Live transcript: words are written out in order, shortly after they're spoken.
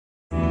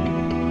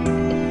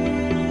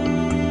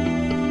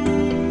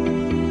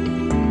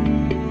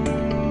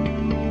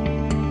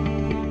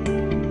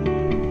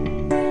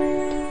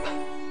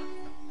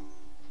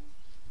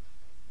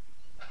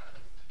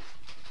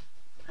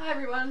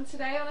everyone.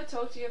 Today I want to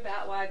talk to you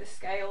about why the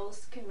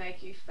scales can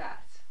make you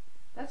fat.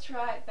 That's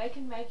right, they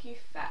can make you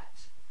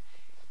fat.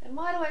 And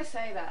why do I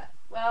say that?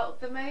 Well,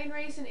 the main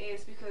reason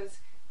is because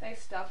they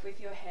stuff with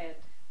your head.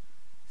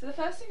 So the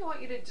first thing I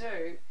want you to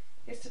do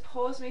is to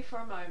pause me for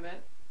a moment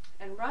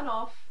and run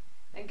off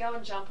and go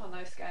and jump on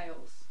those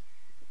scales.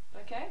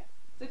 Okay?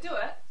 So do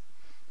it.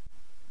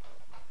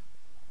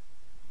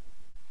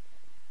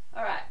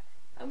 Alright,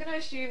 I'm going to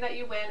assume that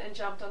you went and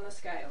jumped on the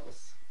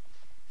scales.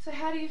 So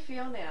how do you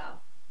feel now?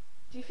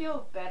 Do you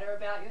feel better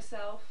about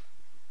yourself,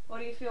 or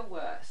do you feel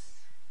worse?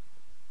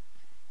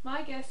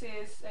 My guess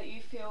is that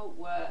you feel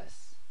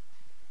worse.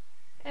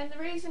 And the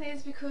reason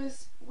is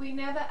because we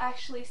never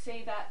actually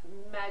see that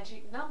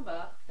magic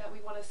number that we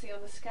want to see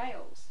on the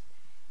scales.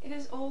 It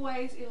is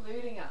always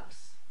eluding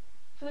us.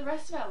 For the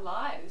rest of our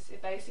lives,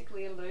 it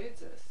basically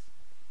eludes us.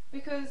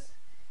 Because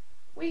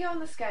we go on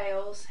the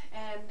scales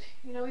and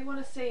we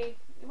want to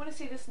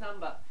see this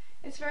number.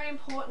 It's very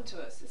important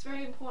to us. It's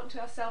very important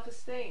to our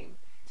self-esteem.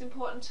 It's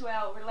important to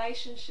our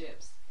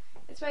relationships.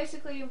 It's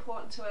basically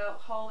important to our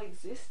whole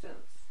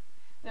existence.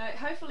 Now,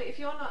 hopefully, if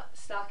you're not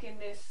stuck in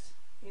this,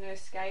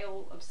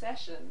 scale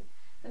obsession,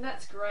 then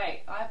that's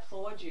great. I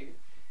applaud you.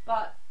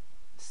 But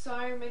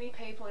so many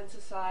people in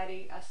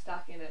society are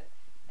stuck in it,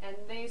 and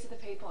these are the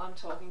people I'm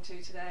talking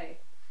to today.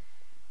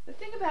 The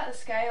thing about the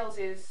scales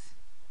is,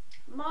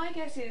 my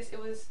guess is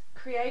it was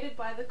created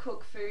by the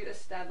cooked food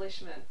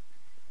establishment.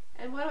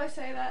 And why do I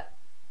say that?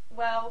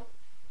 Well,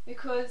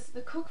 because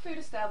the cooked food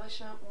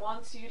establishment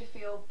wants you to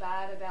feel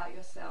bad about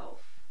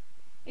yourself.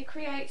 It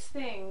creates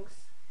things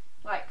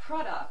like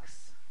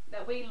products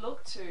that we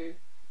look to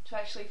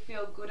actually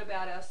feel good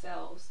about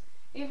ourselves,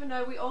 even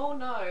though we all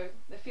know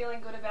that feeling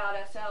good about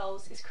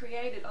ourselves is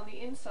created on the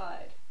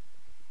inside.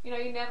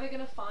 You're never going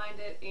to find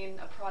it in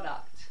a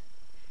product.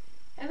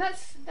 And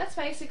that's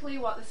basically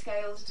what the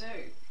scales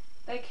do.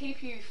 They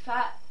keep you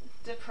fat,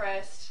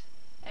 depressed,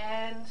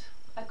 and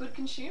a good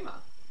consumer.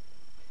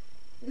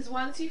 Because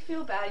once you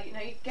feel bad, you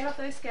get off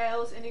those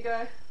scales and you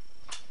go,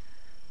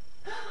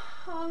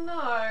 oh no,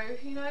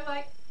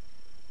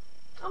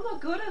 I'm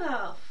not good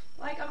enough.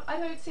 I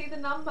don't see the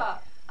number.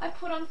 I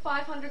put on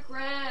 500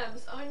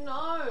 grams. Oh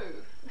no.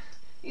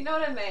 You know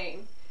what I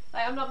mean?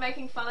 I'm not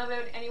making fun of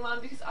anyone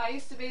because I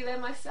used to be there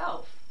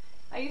myself.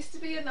 I used to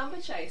be a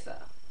number chaser.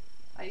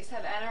 I used to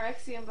have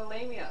anorexia and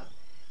bulimia.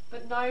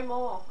 But no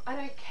more. I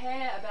don't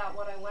care about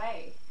what I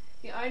weigh.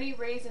 The only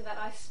reason that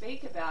I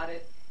speak about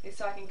it is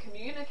so I can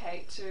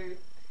communicate to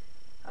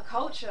a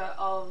culture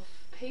of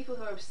people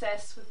who are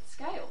obsessed with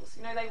scales.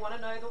 They want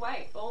to know the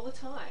weight all the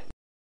time.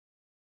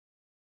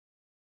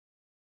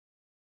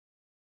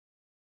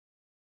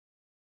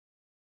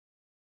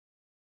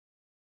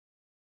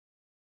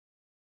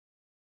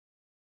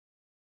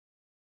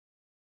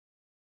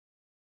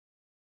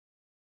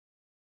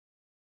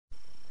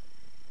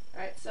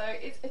 Right, so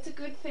it's a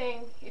good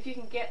thing if you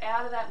can get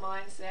out of that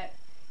mindset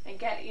and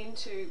get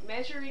into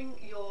measuring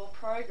your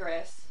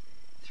progress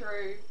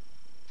through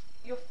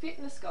your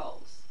fitness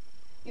goals,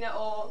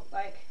 or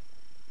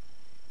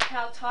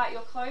how tight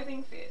your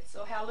clothing fits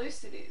or how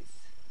loose it is.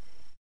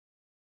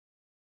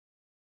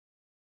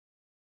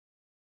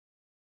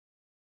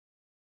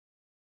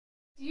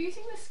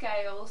 Using the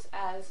scales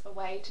as a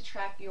way to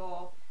track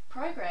your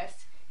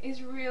progress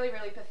is really,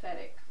 really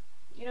pathetic.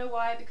 You know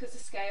why? Because the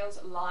scales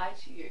lie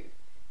to you.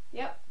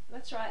 Yep,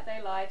 that's right,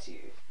 they lie to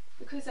you.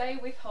 Because they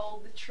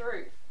withhold the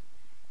truth.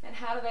 And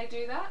how do they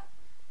do that?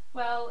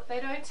 Well, they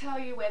don't tell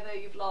you whether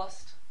you've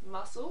lost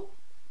muscle,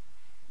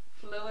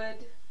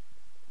 fluid,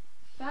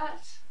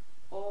 fat,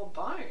 or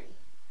bone.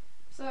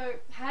 So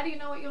how do you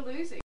know what you're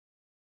losing?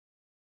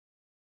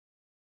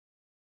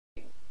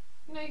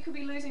 You could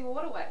be losing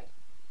water weight.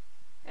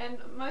 And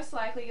most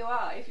likely you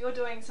are. If you're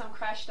doing some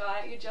crash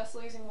diet, you're just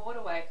losing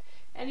water weight.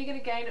 And you're going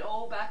to gain it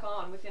all back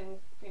on within,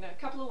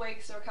 a couple of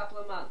weeks or a couple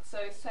of months.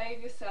 So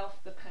save yourself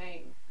the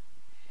pain.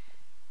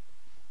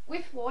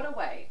 With water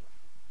weight,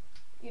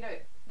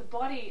 the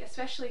body,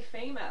 especially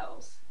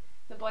females,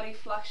 the body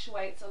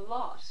fluctuates a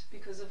lot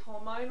because of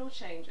hormonal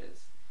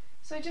changes.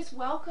 So just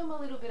welcome a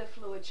little bit of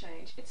fluid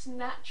change. It's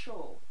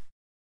natural.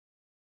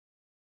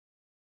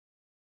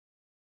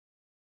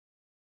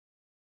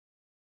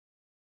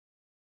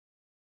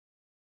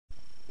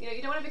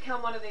 You don't want to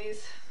become one of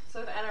these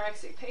sort of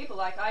anorexic people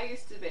like I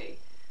used to be,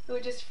 who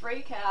would just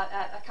freak out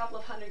at a couple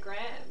of 100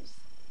 grams.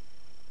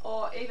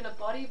 Or even a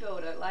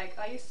bodybuilder.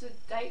 I used to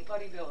date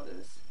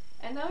bodybuilders,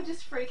 and they would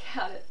just freak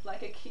out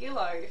at a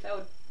kilo if they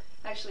would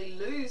actually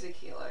lose a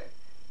kilo.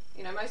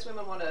 Most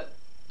women want to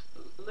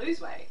lose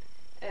weight,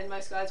 and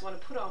most guys want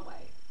to put on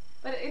weight.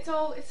 But it's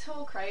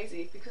all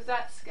crazy, because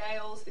that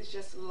scales is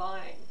just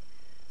lying.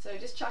 So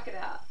just chuck it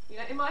out.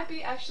 It might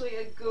be actually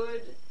a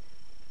good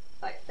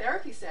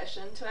therapy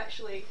session to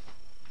actually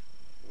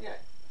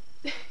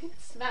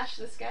smash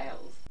the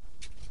scales.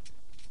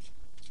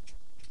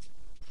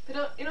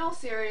 But in all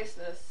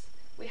seriousness,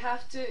 we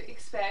have to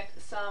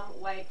expect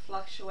some weight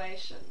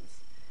fluctuations.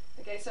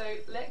 Okay, so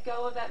let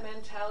go of that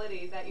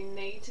mentality that you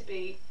need to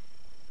be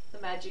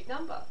the magic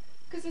number,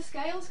 because the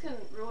scales can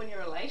ruin your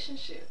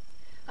relationship.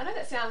 I know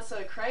that sounds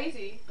sort of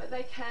crazy, but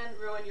they can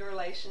ruin your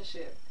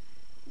relationship.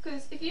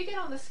 Because if you get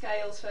on the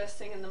scales first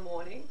thing in the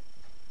morning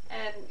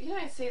and you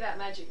don't see that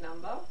magic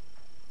number,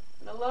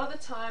 and a lot of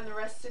the time the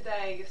rest of the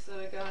day you're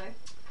sort of going,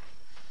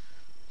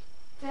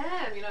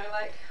 damn,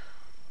 like,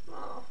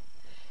 oh.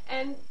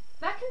 And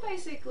that can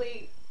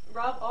basically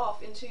rub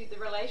off into the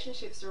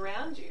relationships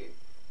around you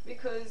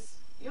because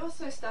you're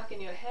so stuck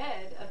in your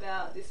head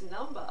about this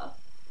number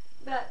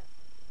that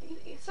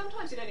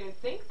sometimes you don't even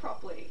think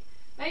properly.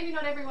 Maybe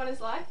not everyone is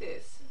like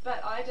this,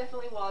 but I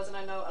definitely was, and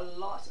I know a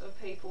lot of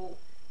people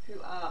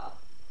who are.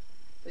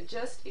 So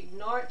just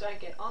ignore it, don't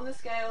get on the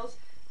scales,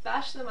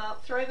 bash them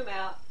up, throw them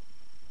out,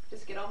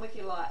 just get on with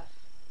your life,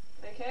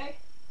 okay?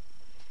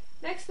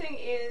 Next thing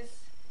is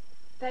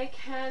they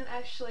can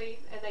actually,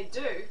 and they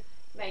do,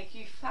 make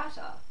you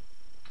fatter,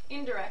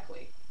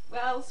 indirectly.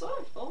 Well, sort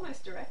of,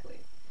 almost directly.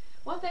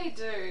 What they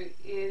do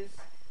is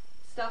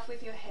stuff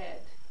with your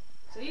head.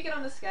 So you get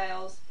on the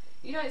scales,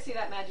 you don't see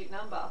that magic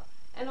number,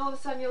 and all of a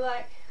sudden you're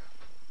like,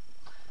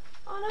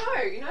 oh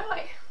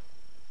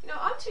no,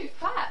 I'm too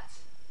fat.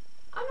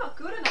 I'm not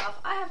good enough.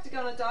 I have to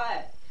go on a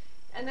diet.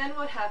 And then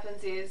what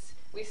happens is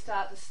we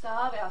start to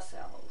starve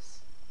ourselves.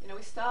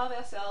 We starve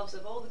ourselves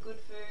of all the good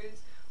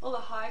foods, all the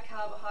high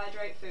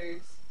carbohydrate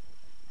foods,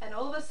 and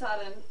all of a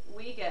sudden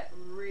we get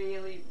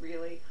really,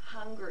 really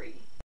hungry.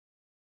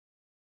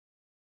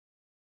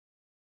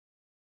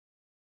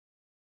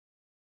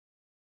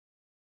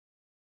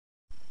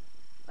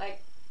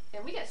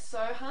 And we get so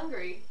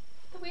hungry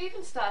that we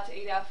even start to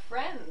eat our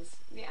friends,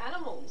 the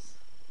animals.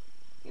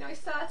 We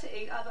start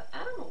to eat other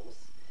animals.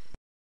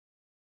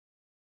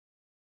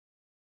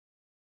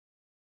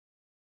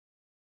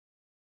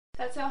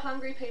 That's how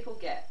hungry people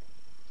get.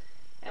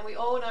 And we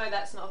all know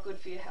that's not good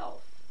for your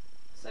health.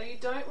 So you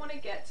don't want to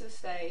get to the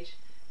stage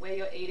where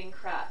you're eating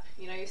crap.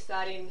 You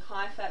start eating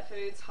high fat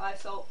foods, high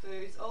salt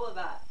foods, all of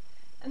that.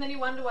 And then you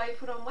wonder why you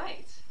put on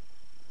weight.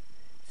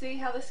 See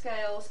how the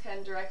scales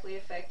can directly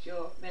affect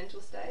your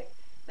mental state?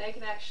 They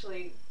can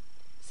actually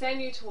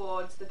send you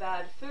towards the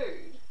bad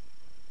food,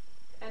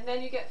 and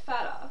then you get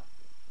fatter,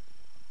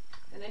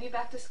 and then you're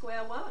back to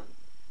square one.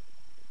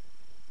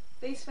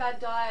 These fad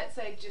diets,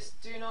 they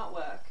just do not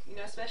work.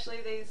 Especially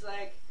these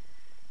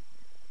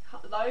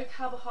low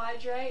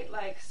carbohydrate,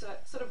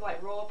 sort of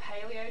like raw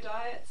paleo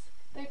diets.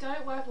 They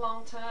don't work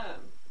long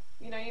term.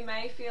 You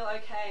may feel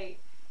okay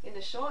in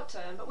the short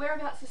term, but where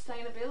about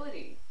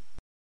sustainability?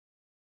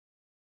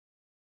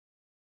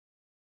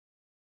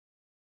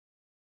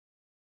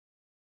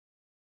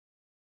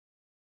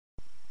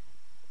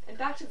 And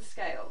back to the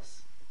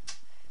scales.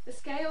 The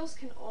scales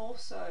can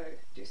also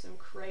do some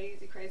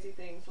crazy, crazy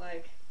things.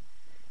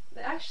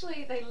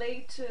 They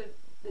lead to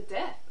the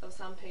death of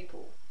some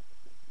people.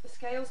 The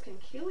scales can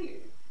kill you.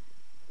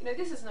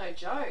 This is no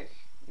joke.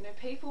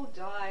 People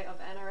die of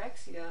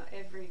anorexia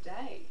every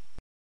day.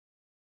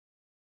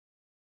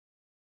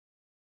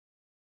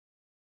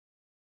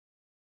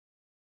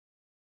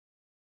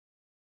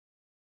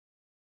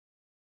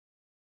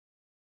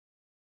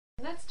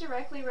 And that's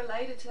directly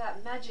related to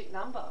that magic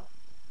number.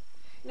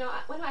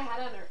 When I had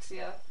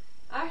anorexia,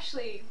 I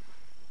actually,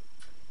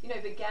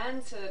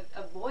 began to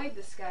avoid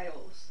the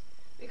scales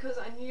because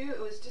I knew it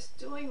was just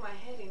doing my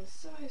head in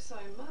so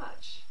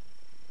much.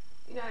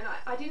 And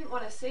I didn't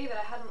want to see that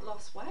I hadn't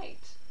lost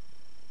weight.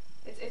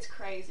 It's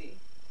crazy.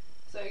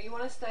 So you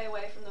want to stay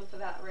away from them for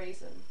that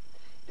reason.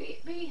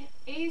 Be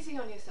easy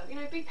on yourself.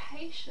 Be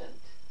patient.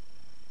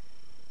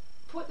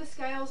 Put the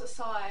scales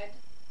aside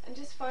and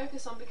just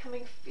focus on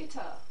becoming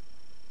fitter,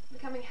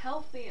 becoming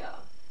healthier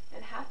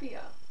and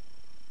happier.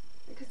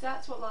 Because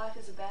that's what life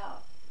is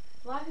about.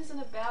 Life isn't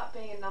about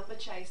being a number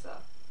chaser.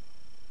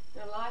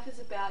 Life is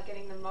about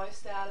getting the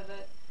most out of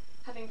it,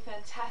 having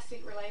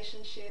fantastic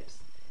relationships,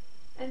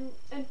 and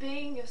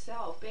being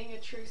yourself, being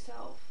your true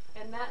self.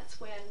 And that's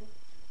when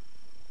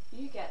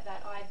you get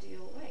that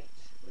ideal weight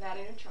without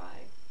even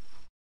trying.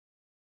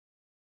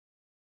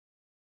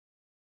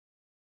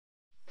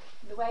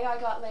 The way I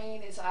got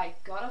lean is I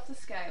got off the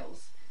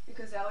scales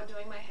because they were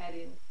doing my head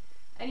in.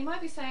 And you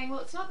might be saying, well,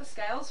 it's not the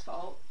scales'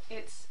 fault,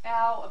 it's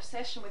our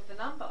obsession with the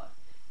number.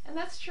 And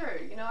that's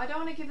true. I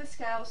don't want to give the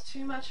scales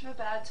too much of a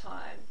bad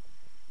time.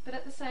 But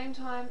at the same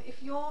time,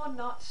 if you're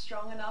not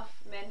strong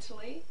enough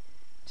mentally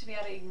to be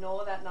able to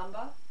ignore that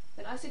number,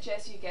 then I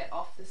suggest you get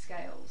off the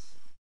scales.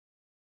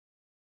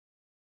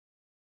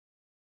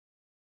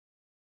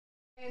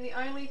 And the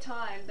only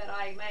time that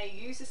I may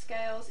use the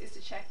scales is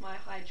to check my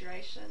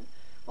hydration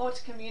or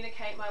to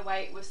communicate my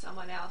weight with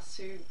someone else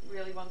who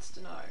really wants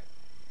to know.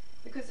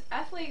 Because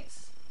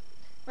athletes,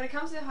 when it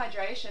comes to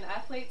hydration,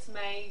 athletes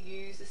may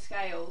use the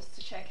scales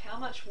to check how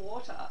much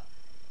water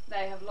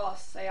they have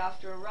lost, say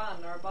after a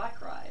run or a bike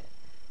ride.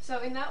 So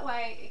in that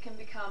way it can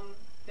become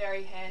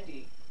very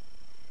handy.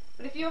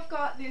 But if you've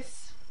got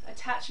this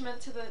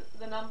attachment to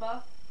the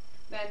number,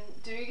 then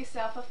do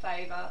yourself a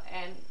favour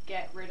and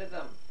get rid of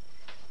them.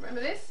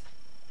 Remember this?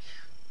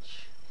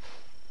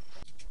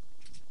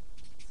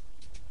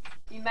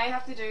 You may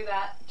have to do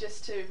that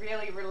just to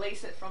really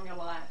release it from your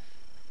life.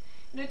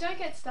 Don't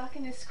get stuck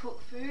in this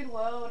cooked food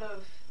world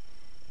of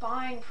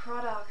buying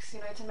products,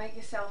 to make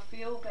yourself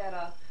feel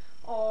better,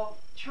 or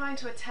trying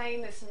to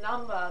attain this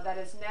number that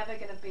is never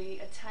going to be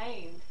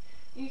attained.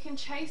 You can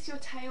chase your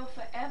tail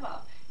forever,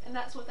 and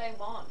that's what they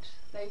want.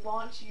 They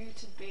want you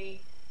to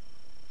be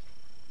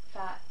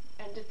fat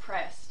and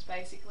depressed,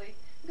 basically,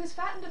 because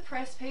fat and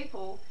depressed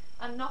people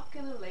are not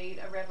going to lead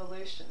a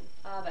revolution,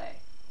 are they?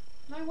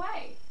 No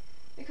way,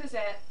 because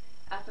they're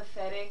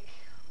apathetic,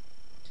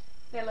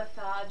 they're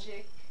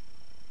lethargic,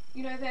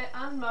 they're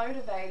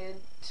unmotivated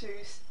to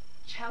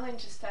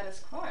challenge the status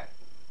quo.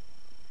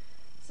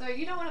 So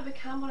you don't want to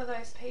become one of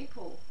those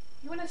people.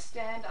 You want to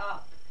stand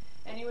up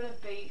and you want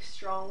to be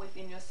strong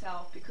within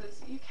yourself,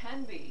 because you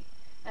can be,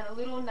 and a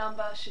little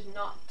number should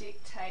not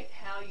dictate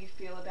how you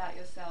feel about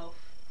yourself.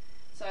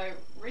 So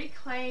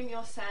reclaim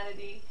your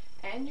sanity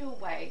and your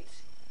weight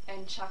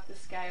and chuck the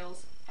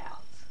scales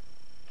out.